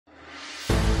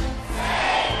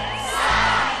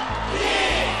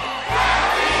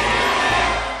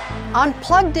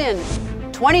Unplugged in.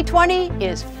 2020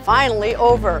 is finally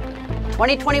over.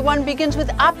 2021 begins with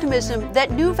optimism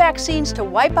that new vaccines to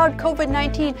wipe out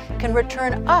COVID-19 can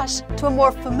return us to a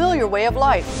more familiar way of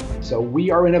life. So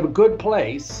we are in a good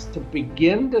place to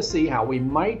begin to see how we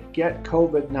might get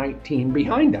COVID-19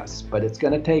 behind us, but it's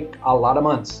going to take a lot of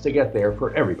months to get there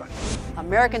for everybody.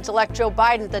 Americans elect Joe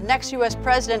Biden, the next U.S.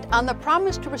 president, on the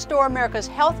promise to restore America's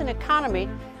health and economy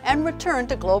and return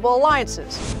to global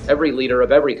alliances. Every leader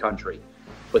of every country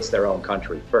puts their own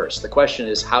country first. The question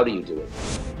is, how do you do it?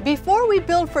 Before we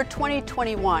build for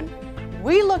 2021,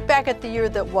 we look back at the year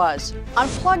that was.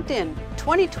 Unplugged in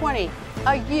 2020,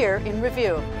 a year in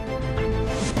review.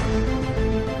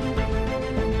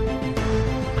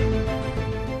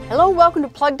 Hello and welcome to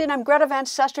Plugged In. I'm Greta Van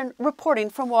Susteren,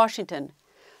 reporting from Washington.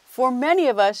 For many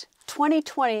of us,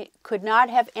 2020 could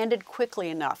not have ended quickly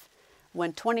enough.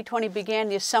 When 2020 began,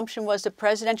 the assumption was the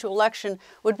presidential election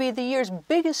would be the year's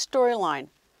biggest storyline.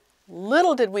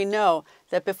 Little did we know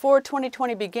that before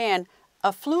 2020 began,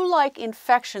 a flu-like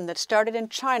infection that started in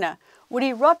China would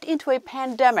erupt into a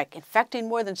pandemic, infecting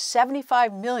more than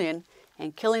 75 million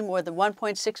and killing more than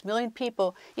 1.6 million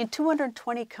people in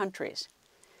 220 countries.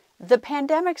 The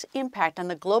pandemic's impact on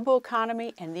the global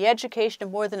economy and the education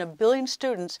of more than 1 billion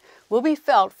students will be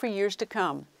felt for years to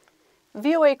come.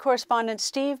 VOA correspondent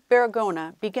Steve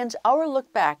Baragona begins our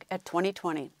look back at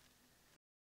 2020.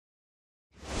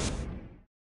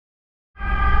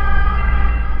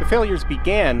 The failures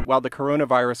began while the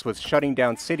coronavirus was shutting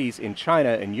down cities in China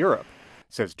and Europe,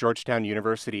 says Georgetown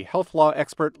University health law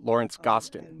expert Lawrence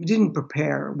Gostin. We didn't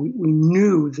prepare. We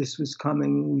knew this was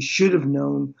coming. We should have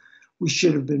known. We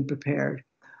should have been prepared.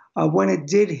 When it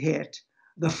did hit,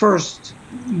 the first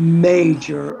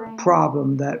major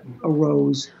problem that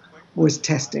arose was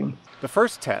testing. The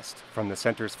first test from the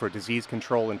Centers for Disease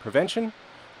Control and Prevention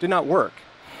did not work.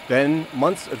 Then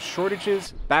months of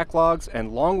shortages, backlogs,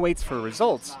 and long waits for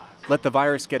results let the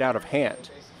virus get out of hand.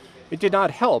 It did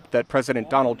not help that President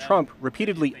Donald Trump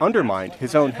repeatedly undermined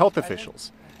his own health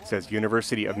officials, says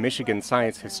University of Michigan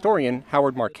science historian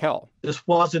Howard Markel. This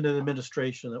wasn't an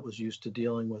administration that was used to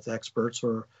dealing with experts,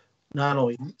 or not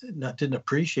only didn't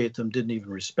appreciate them, didn't even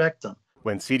respect them.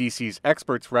 When CDC's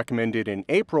experts recommended in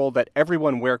April that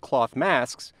everyone wear cloth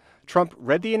masks, Trump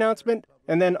read the announcement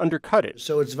and then undercut it.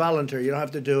 So it's voluntary. You don't have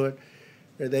to do it.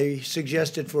 They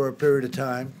suggest it for a period of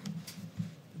time,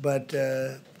 but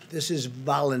this is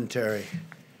voluntary.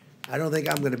 I don't think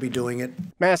I'm going to be doing it.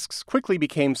 Masks quickly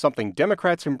became something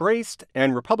Democrats embraced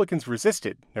and Republicans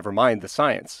resisted, never mind the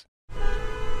science.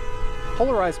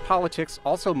 Polarized politics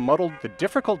also muddled the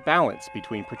difficult balance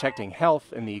between protecting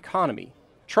health and the economy.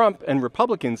 Trump and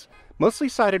Republicans mostly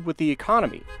sided with the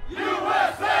economy.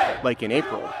 USA! Like in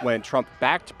April, when Trump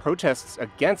backed protests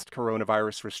against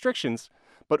coronavirus restrictions,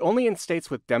 but only in states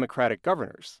with Democratic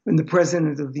governors. When the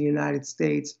President of the United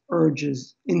States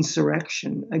urges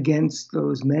insurrection against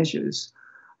those measures,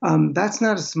 that's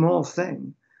not a small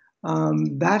thing.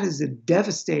 That is a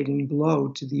devastating blow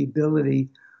to the ability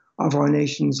of our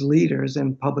nation's leaders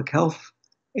and public health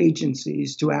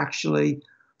agencies to actually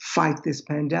fight this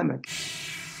pandemic.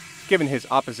 Given his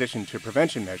opposition to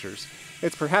prevention measures,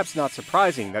 it's perhaps not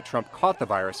surprising that Trump caught the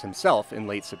virus himself in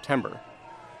late September.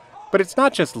 But it's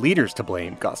not just leaders to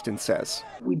blame, Gostin says.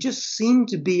 We just seem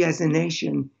to be, as a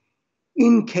nation,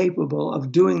 incapable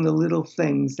of doing the little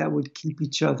things that would keep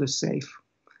each other safe,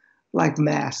 like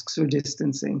masks or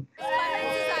distancing.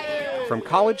 From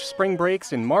college spring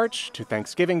breaks in March to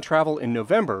Thanksgiving travel in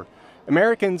November,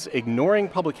 Americans ignoring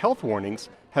public health warnings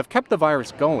have kept the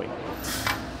virus going.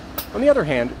 On the other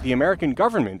hand, the American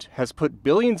government has put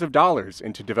billions of dollars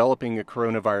into developing a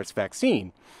coronavirus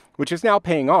vaccine, which is now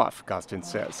paying off, Gostin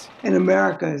says. And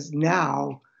America is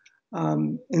now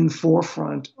in the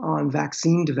forefront on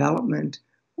vaccine development,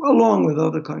 along with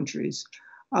other countries.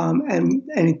 And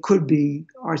it could be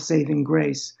our saving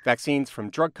grace. Vaccines from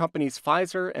drug companies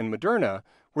Pfizer and Moderna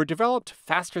were developed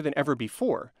faster than ever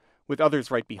before, with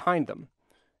others right behind them.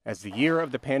 As the year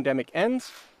of the pandemic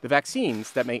ends, the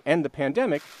vaccines that may end the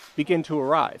pandemic begin to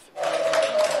arrive.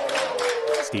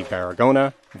 Steve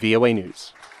Baragona, VOA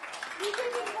News.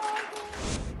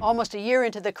 Almost a year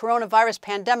into the coronavirus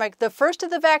pandemic, the first of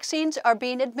the vaccines are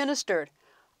being administered.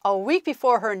 A week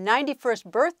before her 91st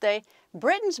birthday,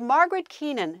 Britain's Margaret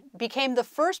Keenan became the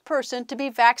first person to be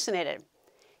vaccinated.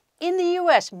 In the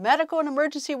U.S., medical and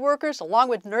emergency workers, along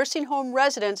with nursing home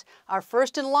residents, are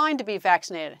first in line to be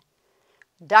vaccinated.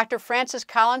 Dr. Francis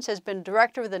Collins has been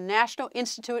director of the National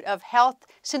Institute of Health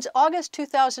since August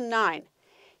 2009.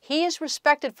 He is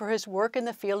respected for his work in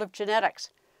the field of genetics.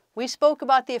 We spoke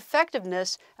about the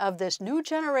effectiveness of this new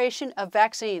generation of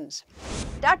vaccines.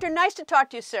 Doctor, nice to talk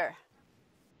to you, sir.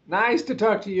 Nice to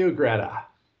talk to you, Greta.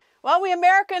 Well, we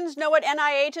Americans know what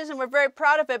NIH is, and we're very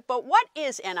proud of it, but what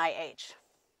is NIH?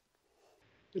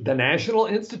 The National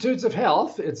Institutes of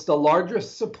Health, it's the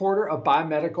largest supporter of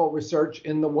biomedical research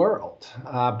in the world.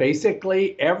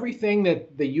 Basically, everything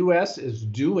that the U.S. is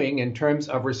doing in terms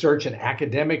of research in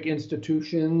academic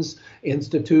institutes,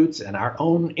 and our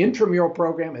own intramural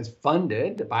program is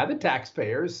funded by the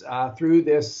taxpayers through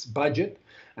this budget.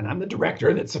 And I'm the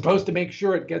director that's supposed to make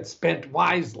sure it gets spent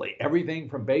wisely. Everything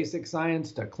from basic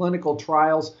science to clinical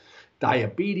trials,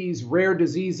 diabetes, rare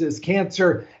diseases,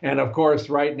 cancer, and of course,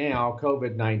 right now,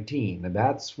 COVID-19. And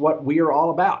that's what we are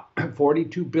all about,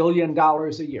 $42 billion a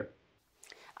year.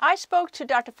 I spoke to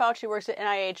Dr. Fauci, who works at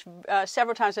NIH,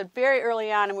 several times, but very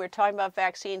early on, and we were talking about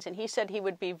vaccines, and he said he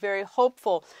would be very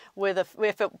hopeful with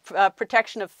a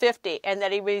protection of 50, and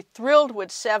that he'd be thrilled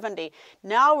with 70.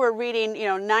 Now we're reading,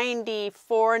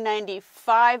 94,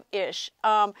 95-ish.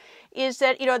 Is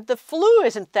that, the flu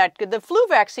isn't that good. The flu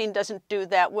vaccine doesn't do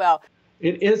that well.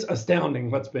 It is astounding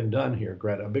what's been done here,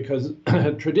 Greta, because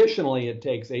traditionally it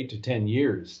takes 8 to 10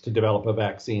 years to develop a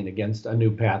vaccine against a new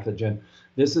pathogen.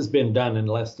 This has been done in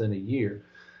less than a year.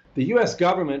 The U.S.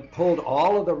 government pulled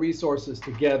all of the resources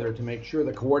together to make sure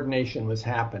the coordination was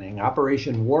happening.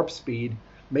 Operation Warp Speed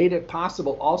made it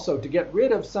possible also to get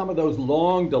rid of some of those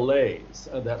long delays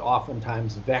that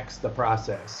oftentimes vex the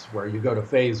process, where you go to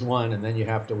phase 1 and then you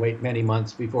have to wait many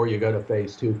months before you go to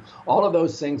phase 2. All of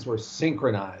those things were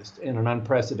synchronized in an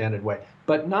unprecedented way,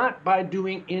 but not by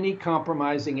doing any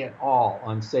compromising at all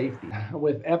on safety.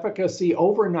 With efficacy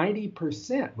over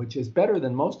 90%, which is better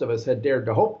than most of us had dared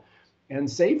to hope, and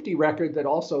safety record that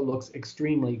also looks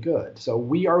extremely good. So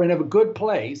we are in a good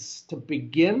place to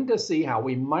begin to see how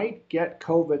we might get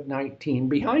COVID-19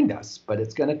 behind us, but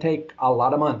it's going to take a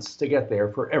lot of months to get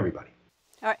there for everybody.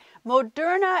 All right.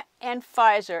 Moderna and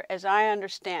Pfizer, as I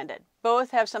understand it, both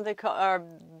have something called,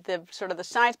 the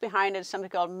science behind it is something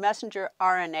called messenger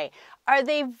RNA. Are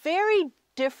they very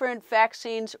different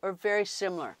vaccines or very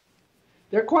similar?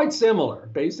 They're quite similar.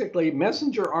 Basically,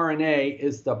 messenger RNA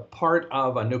is the part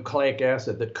of a nucleic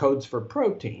acid that codes for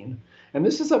protein. And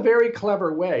this is a very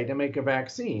clever way to make a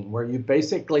vaccine, where you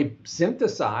basically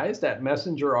synthesize that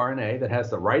messenger RNA that has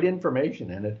the right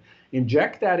information in it,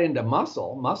 inject that into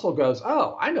muscle. Muscle goes,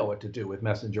 oh, I know what to do with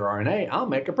messenger RNA. I'll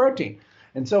make a protein.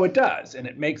 And so it does. And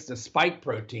it makes the spike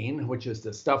protein, which is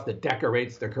the stuff that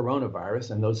decorates the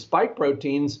coronavirus. And those spike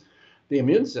proteins, the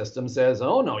immune system says,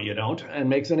 oh, no, you don't, and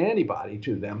makes an antibody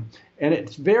to them. And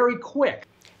it's very quick.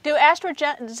 Do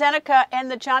AstraZeneca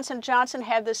and the Johnson & Johnson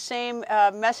have the same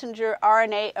messenger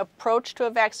RNA approach to a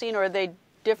vaccine, or are they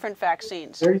different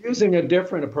vaccines? They're using a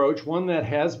different approach, one that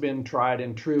has been tried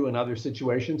and true in other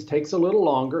situations, takes a little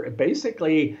longer. It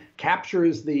basically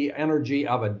captures the energy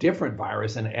of a different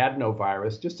virus, an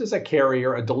adenovirus, just as a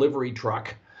carrier, a delivery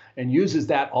truck, and uses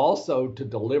that also to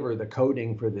deliver the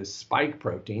coding for this spike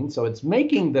protein. So it's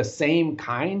making the same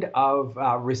kind of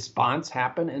response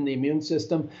happen in the immune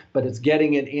system, but it's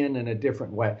getting it in a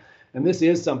different way. And this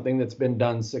is something that's been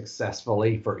done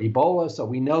successfully for Ebola, so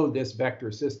we know this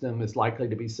vector system is likely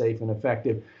to be safe and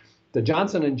effective. The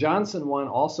Johnson & Johnson one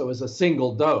also is a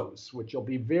single dose, which will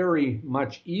be very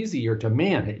much easier to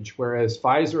manage, whereas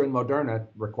Pfizer and Moderna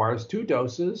requires 2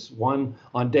 doses, one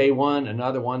on day 1,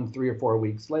 another one 3 or 4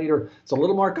 weeks later. It's a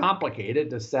little more complicated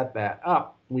to set that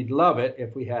up. We'd love it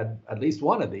if we had at least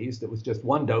one of these that was just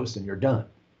 1 dose and you're done.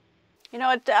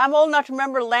 I'm old enough to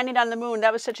remember landing on the moon.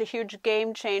 That was such a huge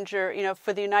game changer,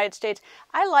 for the United States.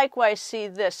 I likewise see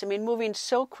this. Moving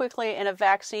so quickly in a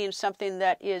vaccine, something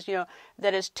that is,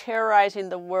 that is terrorizing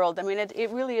the world. It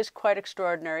really is quite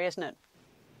extraordinary, isn't it?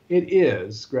 It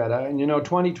is, Greta. And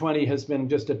 2020 has been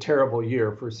just a terrible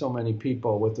year for so many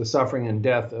people, with the suffering and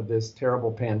death of this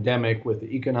terrible pandemic, with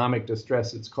the economic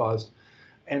distress it's caused.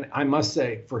 And I must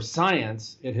say, for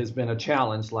science, it has been a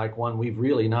challenge like one we've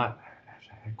really not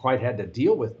quite had to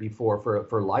deal with before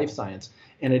for life science.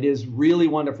 And it is really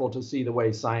wonderful to see the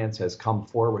way science has come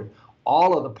forward.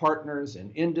 All of the partners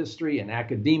in industry and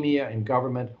academia and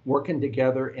government working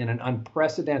together in an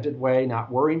unprecedented way,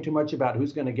 not worrying too much about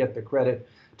who's going to get the credit,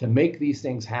 to make these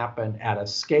things happen at a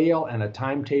scale and a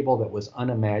timetable that was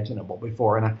unimaginable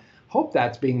before. And I hope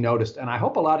that's being noticed. And I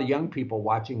hope a lot of young people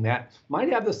watching that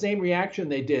might have the same reaction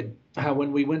they did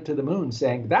when we went to the moon,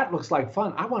 saying, that looks like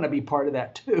fun. I want to be part of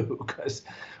that too, because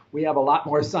we have a lot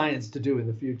more science to do in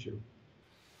the future.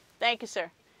 Thank you,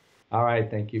 sir. All right,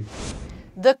 thank you.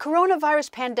 The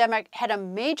coronavirus pandemic had a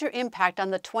major impact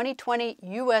on the 2020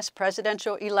 U.S.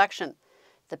 presidential election.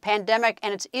 The pandemic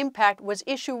and its impact was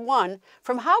issue one,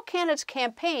 from how candidates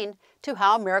campaigned to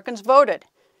how Americans voted.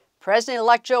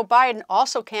 President-elect Joe Biden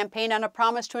also campaigned on a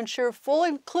promise to ensure full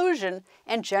inclusion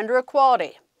and gender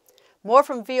equality. More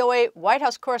from VOA White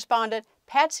House correspondent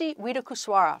Patsy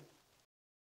Widakuswara.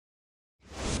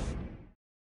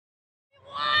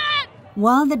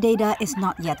 While the data is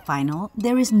not yet final,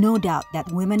 there is no doubt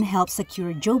that women helped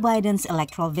secure Joe Biden's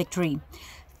electoral victory.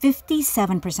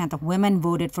 57% of women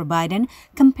voted for Biden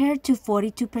compared to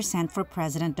 42% for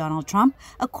President Donald Trump,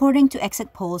 according to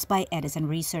exit polls by Edison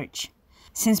Research.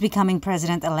 Since becoming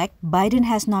president-elect, Biden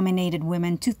has nominated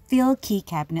women to fill key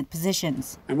cabinet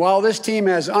positions. And while this team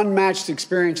has unmatched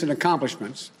experience and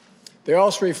accomplishments, they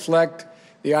also reflect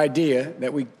the idea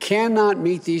that we cannot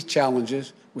meet these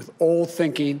challenges with old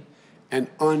thinking and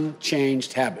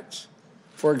unchanged habits.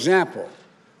 For example,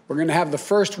 we're going to have the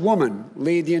first woman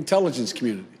lead the intelligence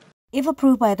community. If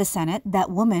approved by the Senate, that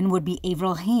woman would be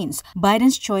Avril Haines,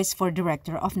 Biden's choice for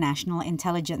Director of National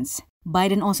Intelligence.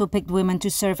 Biden also picked women to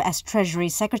serve as Treasury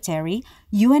Secretary,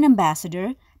 UN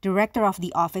Ambassador, Director of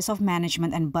the Office of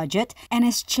Management and Budget, and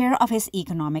as chair of his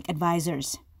economic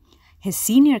advisors. His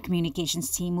senior communications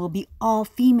team will be all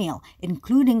female,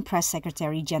 including Press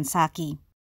Secretary Jen Psaki.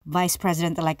 Vice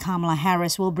President-elect Kamala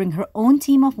Harris will bring her own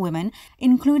team of women,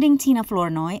 including Tina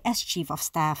Flournoy as Chief of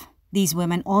Staff. These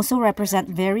women also represent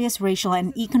various racial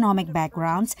and economic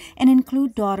backgrounds and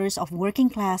include daughters of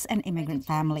working-class and immigrant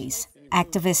families.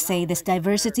 Activists say this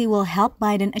diversity will help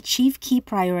Biden achieve key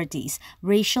priorities,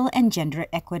 racial and gender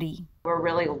equity. We're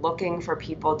really looking for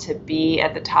people to be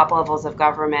at the top levels of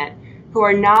government who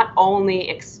are not only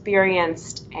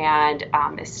experienced and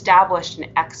established and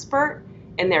expert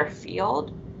in their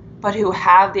field, but who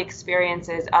have the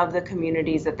experiences of the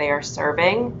communities that they are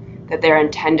serving, that they're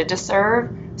intended to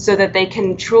serve, so that they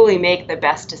can truly make the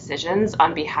best decisions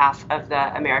on behalf of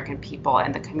the American people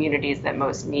and the communities that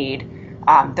most need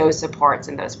those supports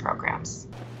and those programs.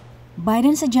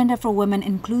 Biden's agenda for women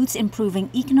includes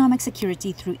improving economic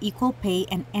security through equal pay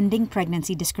and ending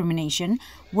pregnancy discrimination,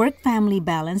 work-family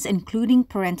balance including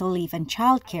parental leave and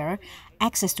childcare,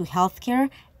 access to health care,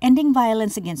 ending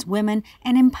violence against women,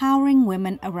 and empowering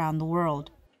women around the world.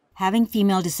 Having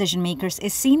female decision-makers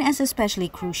is seen as especially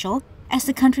crucial as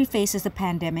the country faces the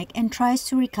pandemic and tries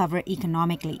to recover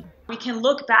economically. We can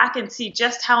look back and see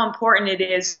just how important it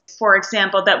is, for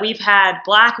example, that we've had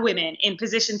Black women in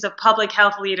positions of public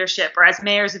health leadership or as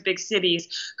mayors of big cities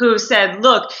who said,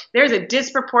 look, there's a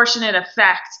disproportionate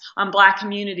effect on Black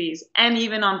communities and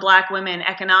even on Black women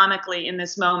economically in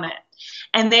this moment.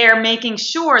 And they are making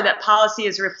sure that policy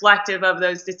is reflective of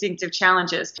those distinctive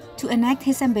challenges. To enact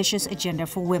his ambitious agenda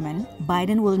for women,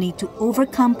 Biden will need to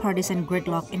overcome partisan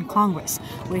gridlock in Congress,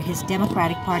 where his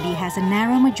Democratic Party has a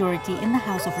narrow majority in the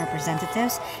House of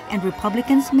Representatives and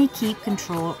Republicans may keep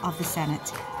control of the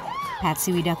Senate.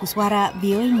 Patsy Widakuswara,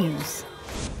 VOA News.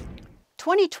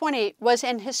 2020 was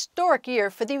an historic year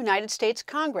for the United States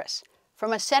Congress.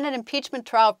 From a Senate impeachment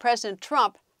trial of President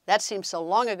Trump, that seems so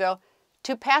long ago,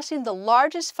 to passing the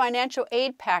largest financial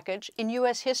aid package in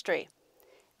U.S. history.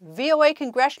 VOA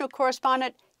congressional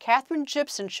correspondent Catherine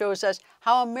Gibson shows us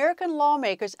how American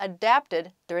lawmakers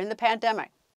adapted during the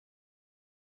pandemic.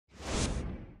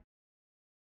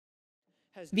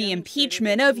 The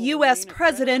impeachment of U.S.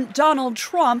 President Donald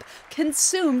Trump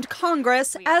consumed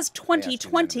Congress as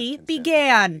 2020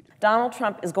 began. Donald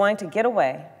Trump is going to get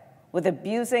away with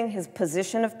abusing his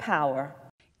position of power.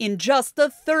 In just the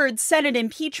third Senate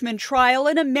impeachment trial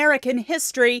in American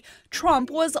history,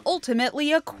 Trump was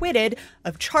ultimately acquitted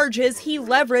of charges he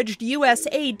leveraged U.S.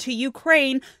 aid to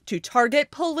Ukraine to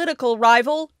target political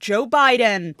rival Joe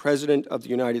Biden. President of the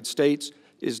United States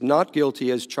is not guilty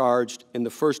as charged in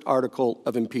the first article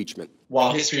of impeachment.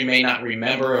 While history may not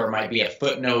remember or might be a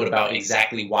footnote about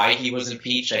exactly why he was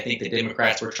impeached, I think the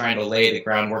Democrats were trying to lay the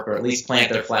groundwork or at least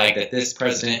plant their flag that this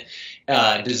president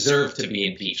deserved to be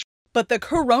impeached. But the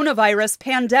coronavirus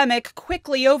pandemic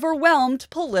quickly overwhelmed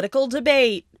political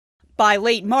debate. By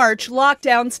late March,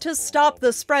 lockdowns to stop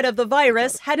the spread of the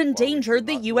virus had endangered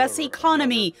the U.S.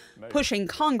 economy, pushing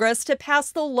Congress to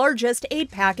pass the largest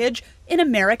aid package in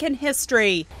American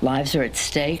history. Lives are at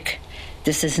stake.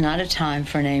 This is not a time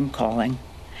for name-calling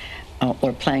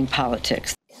or playing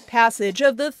politics. Passage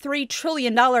of the $3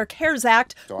 trillion CARES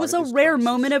Act was a rare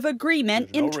moment of agreement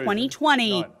in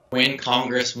 2020. When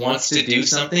Congress wants to do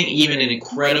something, even an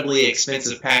incredibly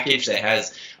expensive package that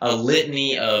has a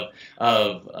litany of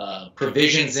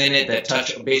provisions in it that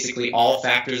touch basically all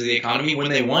factors of the economy, when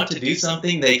they want to do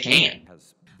something, they can.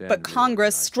 But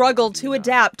Congress struggled to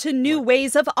adapt to new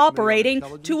ways of operating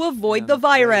to avoid the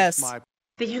virus.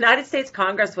 The United States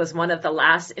Congress was one of the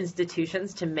last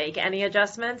institutions to make any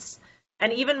adjustments.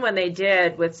 And even when they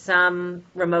did, with some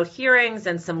remote hearings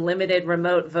and some limited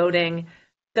remote voting,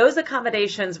 those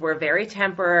accommodations were very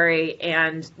temporary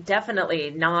and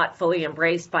definitely not fully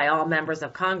embraced by all members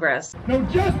of Congress. No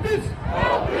justice,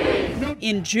 no peace.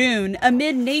 In June,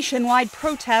 amid nationwide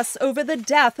protests over the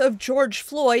death of George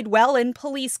Floyd while in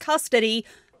police custody,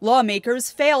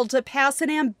 lawmakers failed to pass an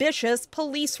ambitious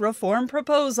police reform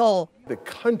proposal. The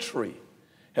country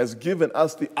has given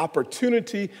us the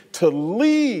opportunity to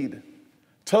lead.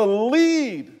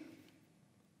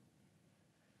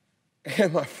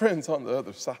 And my friends on the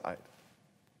other side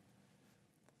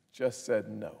just said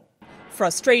no.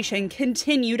 Frustration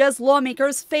continued as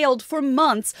lawmakers failed for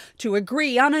months to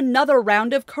agree on another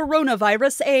round of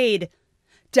coronavirus aid.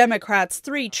 Democrats'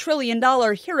 $3 trillion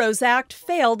HEROES Act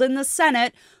failed in the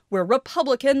Senate, where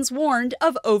Republicans warned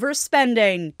of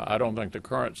overspending. I don't think the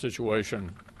current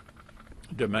situation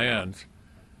demands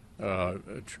a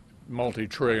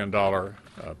multi-trillion-dollar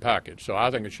package, so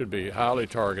I think it should be highly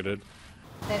targeted.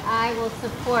 That I will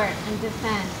support and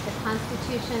defend the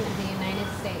Constitution of the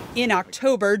United States. In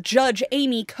October, Judge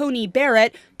Amy Coney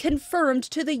Barrett confirmed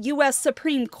to the U.S.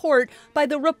 Supreme Court by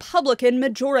the Republican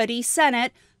majority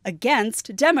Senate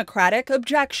against Democratic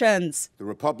objections. The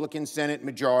Republican Senate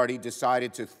majority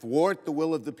decided to thwart the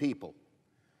will of the people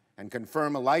and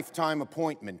confirm a lifetime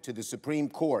appointment to the Supreme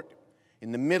Court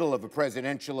in the middle of a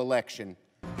presidential election.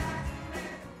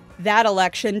 That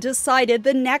election decided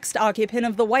the next occupant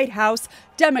of the White House,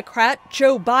 Democrat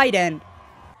Joe Biden.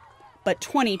 But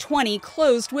 2020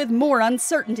 closed with more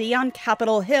uncertainty on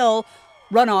Capitol Hill.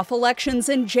 Runoff elections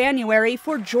in January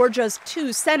for Georgia's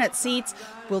 2 Senate seats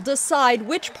will decide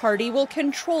which party will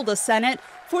control the Senate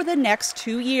for the next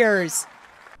 2 years.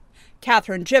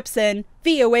 Catherine Gibson,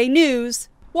 VOA News,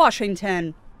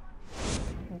 Washington.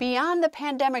 Beyond the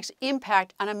pandemic's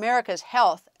impact on America's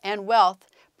health and wealth,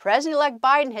 President-elect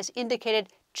Biden has indicated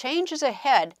change is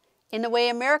ahead in the way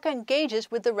America engages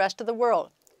with the rest of the world.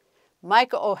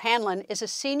 Micah O'Hanlon is a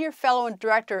senior fellow and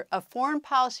director of foreign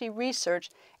policy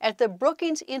research at the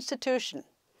Brookings Institution.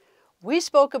 We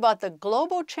spoke about the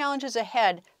global challenges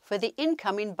ahead for the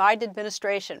incoming Biden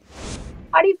administration.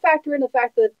 How do you factor in the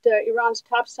fact that Iran's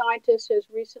top scientist has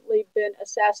recently been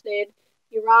assassinated?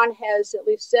 Iran has at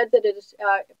least said that it is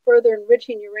further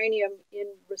enriching uranium in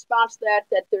response to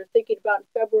that they're thinking about in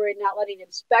February not letting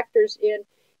inspectors in.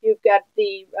 You've got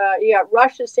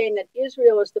Russia saying that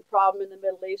Israel is the problem in the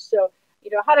Middle East. So,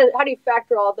 how do you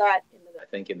factor all that into that? I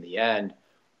think in the end,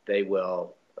 they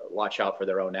will watch out for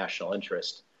their own national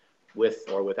interest, with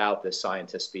or without this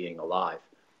scientist being alive.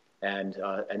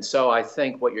 And so I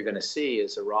think what you're going to see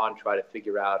is Iran try to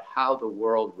figure out how the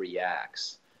world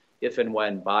reacts if and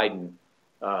when Biden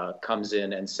comes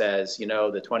in and says, the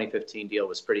 2015 deal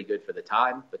was pretty good for the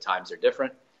time, but times are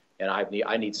different, and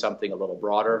I need something a little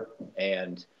broader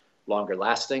and longer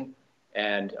lasting.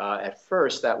 And at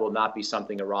first, that will not be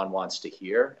something Iran wants to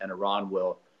hear, and Iran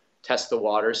will test the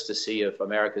waters to see if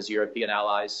America's European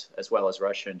allies, as well as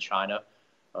Russia and China,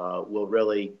 will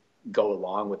really go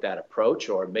along with that approach,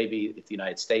 or maybe if the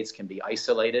United States can be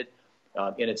isolated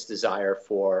in its desire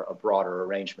for a broader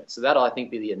arrangement. So that'll, I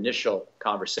think, be the initial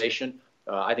conversation.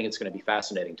 I think it's going to be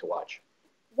fascinating to watch.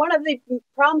 One of the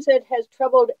problems that has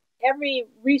troubled every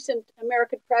recent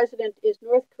American president is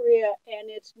North Korea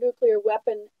and its nuclear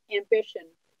weapon ambition.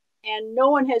 And no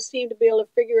one has seemed to be able to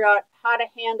figure out how to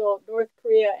handle North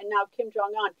Korea and now Kim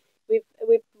Jong-un.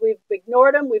 We've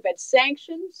ignored him. We've had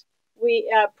sanctions.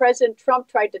 President Trump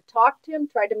tried to talk to him,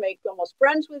 tried to make almost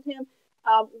friends with him.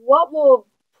 What will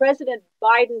President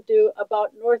Biden do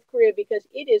about North Korea, because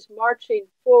it is marching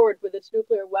forward with its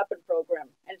nuclear weapon program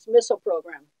and its missile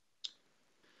program?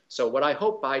 So what I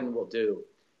hope Biden will do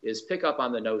is pick up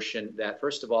on the notion that,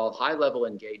 first of all, high-level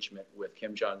engagement with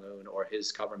Kim Jong-un or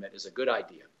his government is a good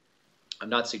idea. I'm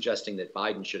not suggesting that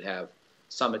Biden should have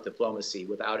summit diplomacy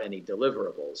without any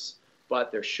deliverables,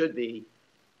 but there should be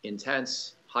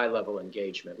intense high-level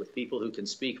engagement with people who can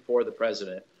speak for the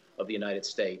President of the United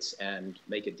States and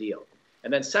make a deal.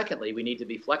 And then secondly, we need to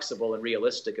be flexible and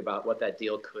realistic about what that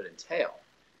deal could entail.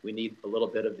 We need a little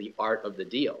bit of the art of the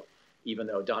deal, even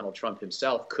though Donald Trump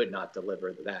himself could not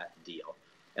deliver that deal.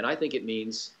 And I think it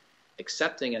means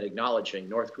accepting and acknowledging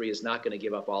North Korea is not going to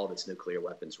give up all of its nuclear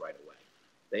weapons right away.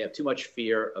 They have too much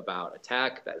fear about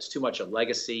attack. That is too much a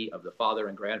legacy of the father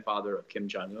and grandfather of Kim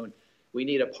Jong-un. We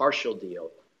need a partial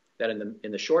deal that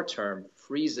in the short term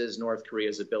freezes North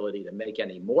Korea's ability to make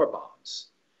any more bombs.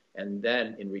 And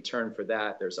then in return for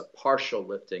that, there's a partial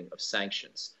lifting of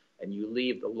sanctions. And you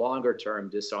leave the longer term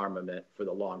disarmament for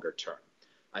the longer term.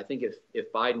 I think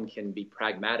if Biden can be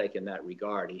pragmatic in that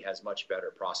regard, he has much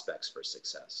better prospects for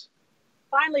success.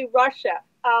 Finally, Russia.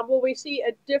 Will we see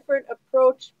a different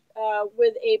approach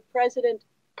with a President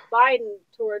Biden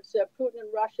towards Putin and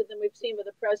Russia than we've seen with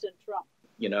a President Trump?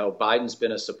 You know, Biden's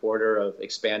been a supporter of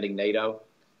expanding NATO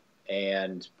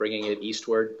and bringing it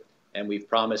eastward. And we've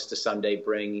promised to someday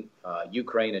bring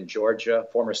Ukraine and Georgia,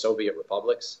 former Soviet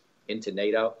republics, into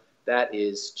NATO. That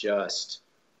is just,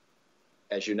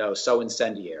 as you know, so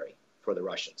incendiary for the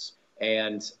Russians.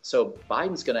 And so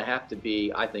Biden's going to have to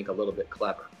be, I think, a little bit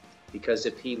clever. Because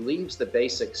if he leaves the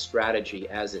basic strategy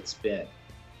as it's been,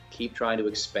 keep trying to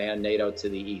expand NATO to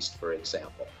the east, for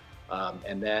example,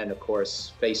 and then, of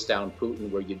course, face down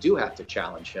Putin, where you do have to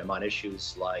challenge him on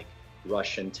issues like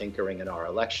Russian tinkering in our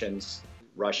elections,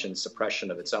 Russian suppression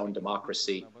of its own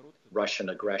democracy, Russian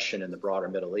aggression in the broader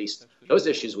Middle East. Those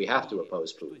issues we have to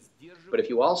oppose Putin. But if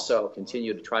you also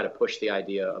continue to try to push the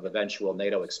idea of eventual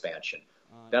NATO expansion,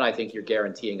 then I think you're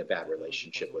guaranteeing a bad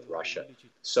relationship with Russia.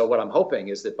 So what I'm hoping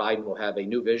is that Biden will have a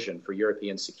new vision for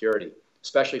European security,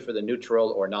 especially for the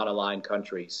neutral or non-aligned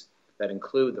countries that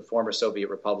include the former Soviet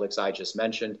republics I just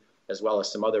mentioned, as well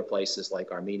as some other places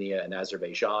like Armenia and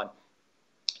Azerbaijan,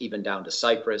 even down to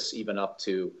Cyprus, even up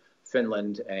to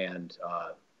Finland and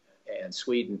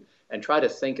Sweden, and try to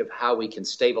think of how we can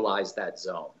stabilize that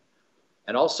zone.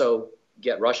 And also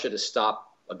get Russia to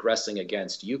stop aggressing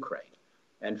against Ukraine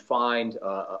and find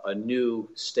a new,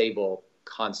 stable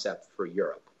concept for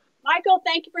Europe. Michael,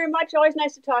 thank you very much. Always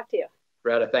nice to talk to you.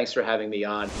 Greta, thanks for having me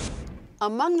on.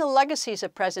 Among the legacies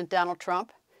of President Donald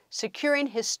Trump, securing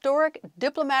historic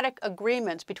diplomatic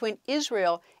agreements between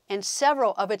Israel and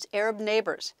several of its Arab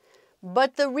neighbors.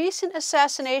 But the recent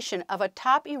assassination of a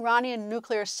top Iranian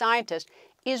nuclear scientist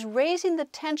is raising the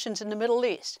tensions in the Middle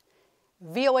East.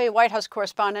 VOA White House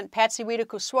correspondent Patsy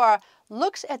Widakuswara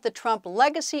looks at the Trump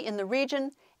legacy in the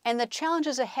region and the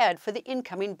challenges ahead for the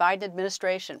incoming Biden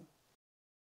administration.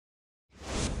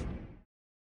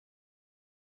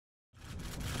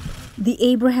 The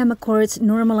Abraham Accords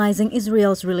normalizing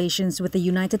Israel's relations with the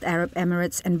United Arab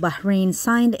Emirates and Bahrain,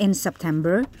 signed in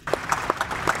September,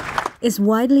 is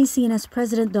widely seen as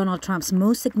President Donald Trump's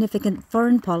most significant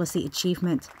foreign policy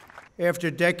achievement. After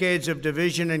decades of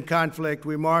division and conflict,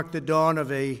 we mark the dawn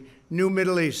of a new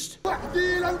Middle East.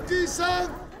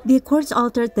 The accords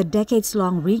altered the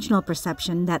decades-long regional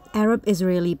perception that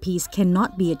Arab-Israeli peace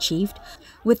cannot be achieved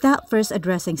without first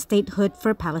addressing statehood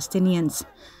for Palestinians.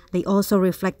 They also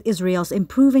reflect Israel's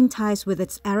improving ties with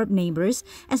its Arab neighbors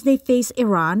as they face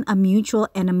Iran, a mutual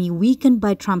enemy weakened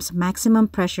by Trump's maximum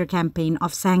pressure campaign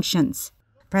of sanctions.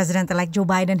 President-elect Joe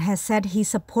Biden has said he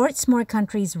supports more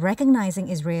countries recognizing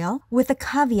Israel, with a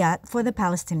caveat for the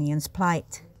Palestinians'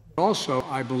 plight. Also,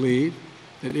 I believe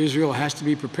that Israel has to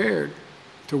be prepared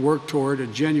to work toward a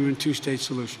genuine two-state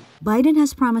solution. Biden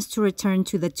has promised to return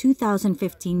to the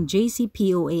 2015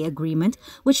 JCPOA agreement,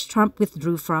 which Trump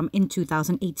withdrew from in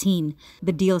 2018.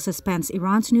 The deal suspends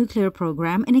Iran's nuclear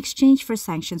program in exchange for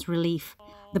sanctions relief.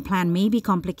 The plan may be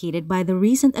complicated by the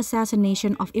recent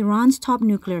assassination of Iran's top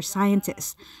nuclear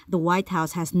scientist. The White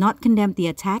House has not condemned the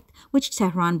attack, which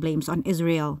Tehran blames on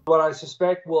Israel. What I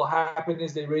suspect will happen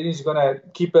is the Iranians are going to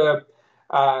keep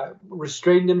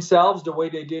restrain themselves the way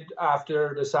they did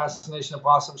after the assassination of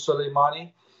Qasem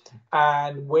Soleimani,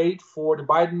 and wait for the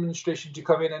Biden administration to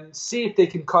come in and see if they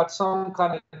can cut some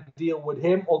kind of deal with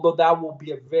him, although that will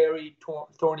be a very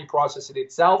thorny process in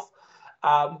itself.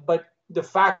 But the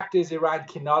fact is Iran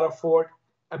cannot afford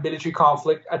a military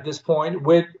conflict at this point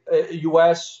with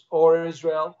U.S. or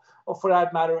Israel, or for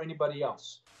that matter, anybody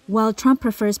else. While Trump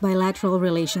prefers bilateral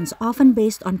relations often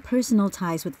based on personal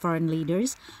ties with foreign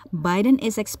leaders, Biden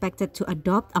is expected to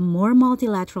adopt a more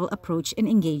multilateral approach in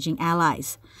engaging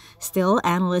allies. Still,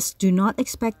 analysts do not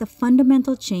expect a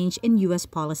fundamental change in U.S.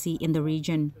 policy in the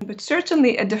region. But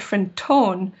certainly a different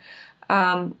tone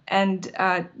and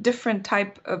a different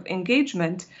type of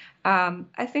engagement.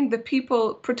 I think the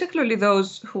people, particularly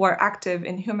those who are active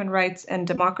in human rights and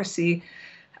democracy,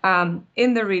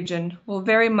 in the region, will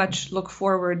very much look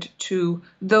forward to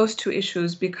those two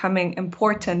issues becoming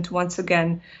important once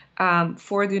again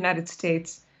for the United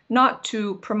States, not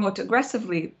to promote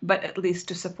aggressively, but at least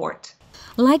to support.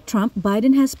 Like Trump,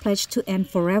 Biden has pledged to end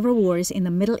forever wars in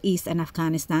the Middle East and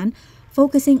Afghanistan,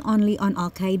 focusing only on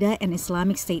Al-Qaeda and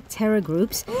Islamic State terror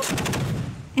groups,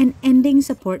 and ending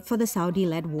support for the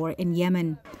Saudi-led war in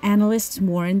Yemen. Analysts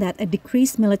warn that a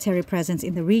decreased military presence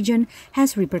in the region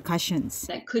has repercussions.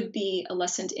 That could be a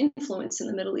lessened influence in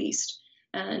the Middle East,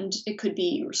 and it could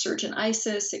be resurgent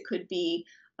ISIS, it could be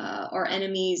our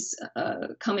enemies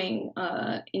coming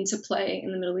into play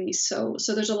in the Middle East. So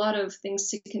there's a lot of things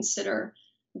to consider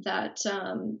that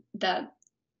that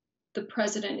the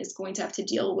president is going to have to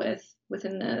deal with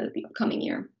within the upcoming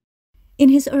year. In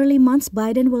his early months,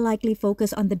 Biden will likely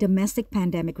focus on the domestic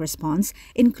pandemic response,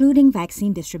 including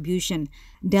vaccine distribution,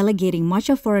 delegating much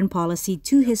of foreign policy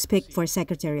to his pick for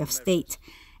Secretary of State.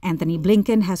 Anthony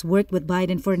Blinken has worked with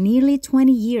Biden for nearly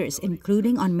 20 years,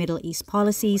 including on Middle East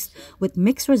policies, with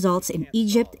mixed results in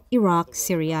Egypt, Iraq,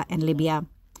 Syria, and Libya.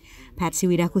 Patsy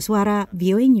Widakuswara,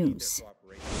 VOA News.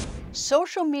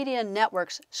 Social media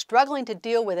networks struggling to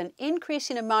deal with an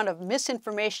increasing amount of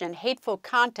misinformation and hateful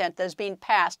content that is being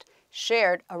passed,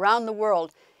 shared around the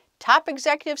world. Top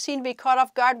executives seem to be caught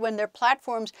off guard when their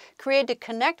platforms created to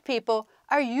connect people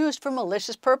are used for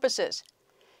malicious purposes.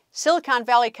 Silicon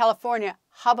Valley, California,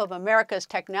 hub of America's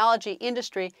technology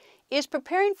industry, is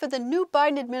preparing for the new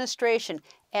Biden administration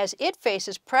as it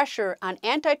faces pressure on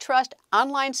antitrust,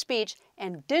 online speech,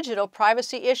 and digital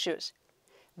privacy issues.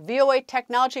 VOA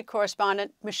technology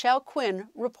correspondent Michelle Quinn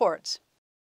reports.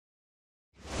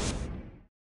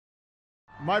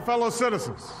 My fellow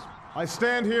citizens, I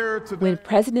stand here today. When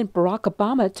President Barack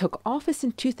Obama took office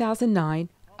in 2009,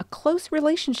 a close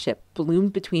relationship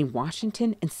bloomed between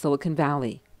Washington and Silicon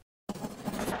Valley.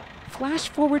 Flash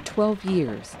forward 12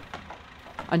 years.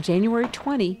 On January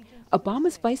 20,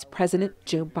 Obama's Vice President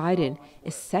Joe Biden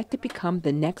is set to become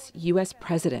the next U.S.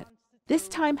 president. This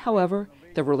time, however,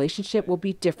 the relationship will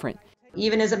be different.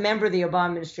 Even as a member of the Obama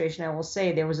administration, I will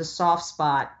say there was a soft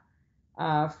spot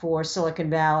for Silicon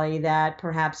Valley that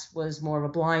perhaps was more of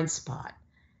a blind spot.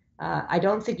 I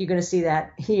don't think you're going to see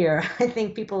that here. I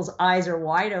think people's eyes are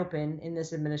wide open in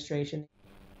this administration.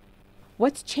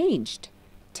 What's changed?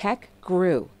 Tech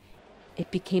grew. It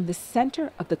became the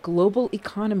center of the global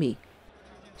economy,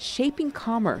 shaping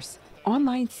commerce,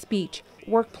 online speech,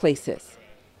 workplaces.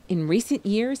 In recent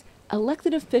years,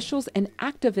 elected officials and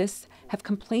activists have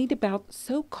complained about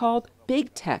so-called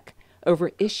big tech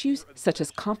over issues such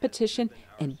as competition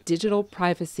and digital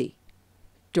privacy.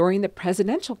 During the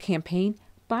presidential campaign,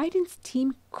 Biden's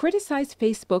team criticized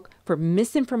Facebook for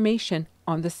misinformation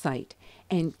on the site,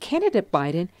 and candidate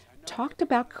Biden talked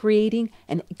about creating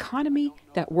an economy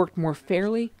that worked more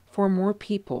fairly for more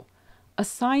people, a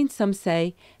sign, some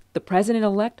say, the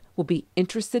president-elect will be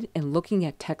interested in looking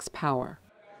at tech's power.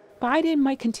 Biden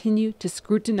might continue to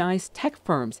scrutinize tech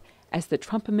firms as the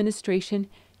Trump administration,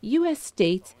 U.S.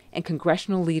 states, and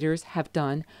congressional leaders have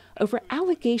done over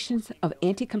allegations of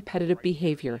anti-competitive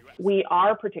behavior. We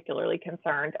are particularly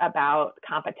concerned about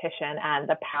competition and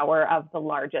the power of the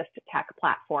largest tech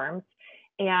platforms.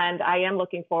 And I am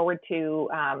looking forward to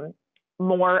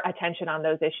more attention on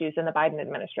those issues in the Biden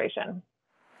administration.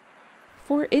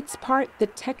 For its part, the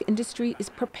tech industry is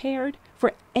prepared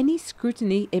for any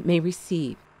scrutiny it may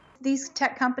receive. These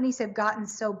tech companies have gotten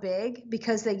so big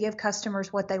because they give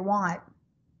customers what they want.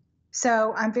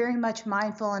 So I'm very much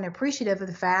mindful and appreciative of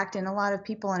the fact, and a lot of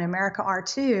people in America are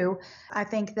too. I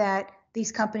think that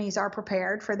these companies are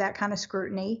prepared for that kind of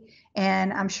scrutiny,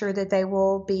 and I'm sure that they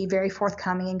will be very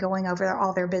forthcoming in going over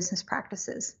all their business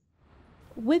practices.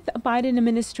 With a Biden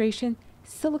administration,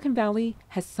 Silicon Valley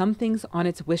has some things on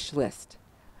its wish list.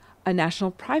 A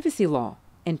national privacy law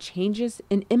and changes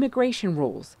in immigration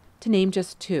rules, to name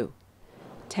just two.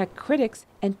 Tech critics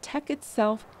and tech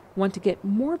itself want to get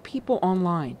more people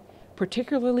online,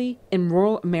 particularly in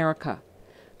rural America.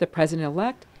 The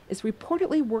president-elect is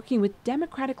reportedly working with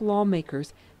Democratic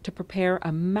lawmakers to prepare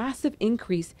a massive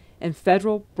increase in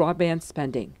federal broadband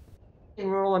spending. In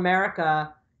rural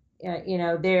America,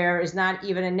 there is not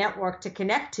even a network to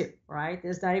connect to, right?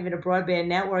 There's not even a broadband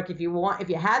network if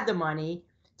you had the money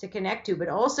to connect to, but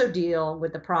also deal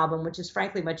with the problem, which is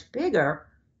frankly much bigger,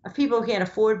 of people who can't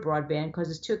afford broadband because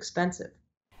it's too expensive.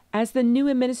 As the new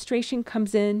administration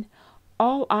comes in,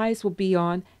 all eyes will be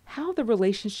on how the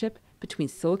relationship between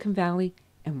Silicon Valley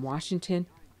and Washington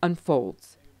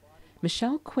unfolds.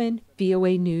 Michelle Quinn,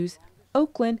 VOA News,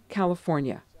 Oakland,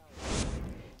 California.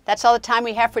 That's all the time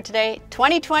we have for today.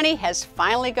 2020 has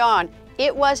finally gone.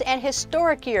 It was an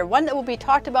historic year, one that will be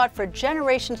talked about for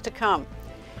generations to come.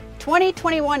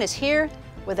 2021 is here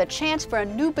with a chance for a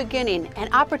new beginning,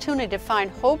 an opportunity to find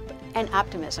hope and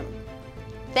optimism.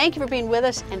 Thank you for being with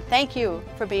us, and thank you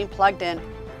for being plugged in,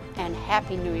 and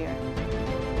Happy New Year.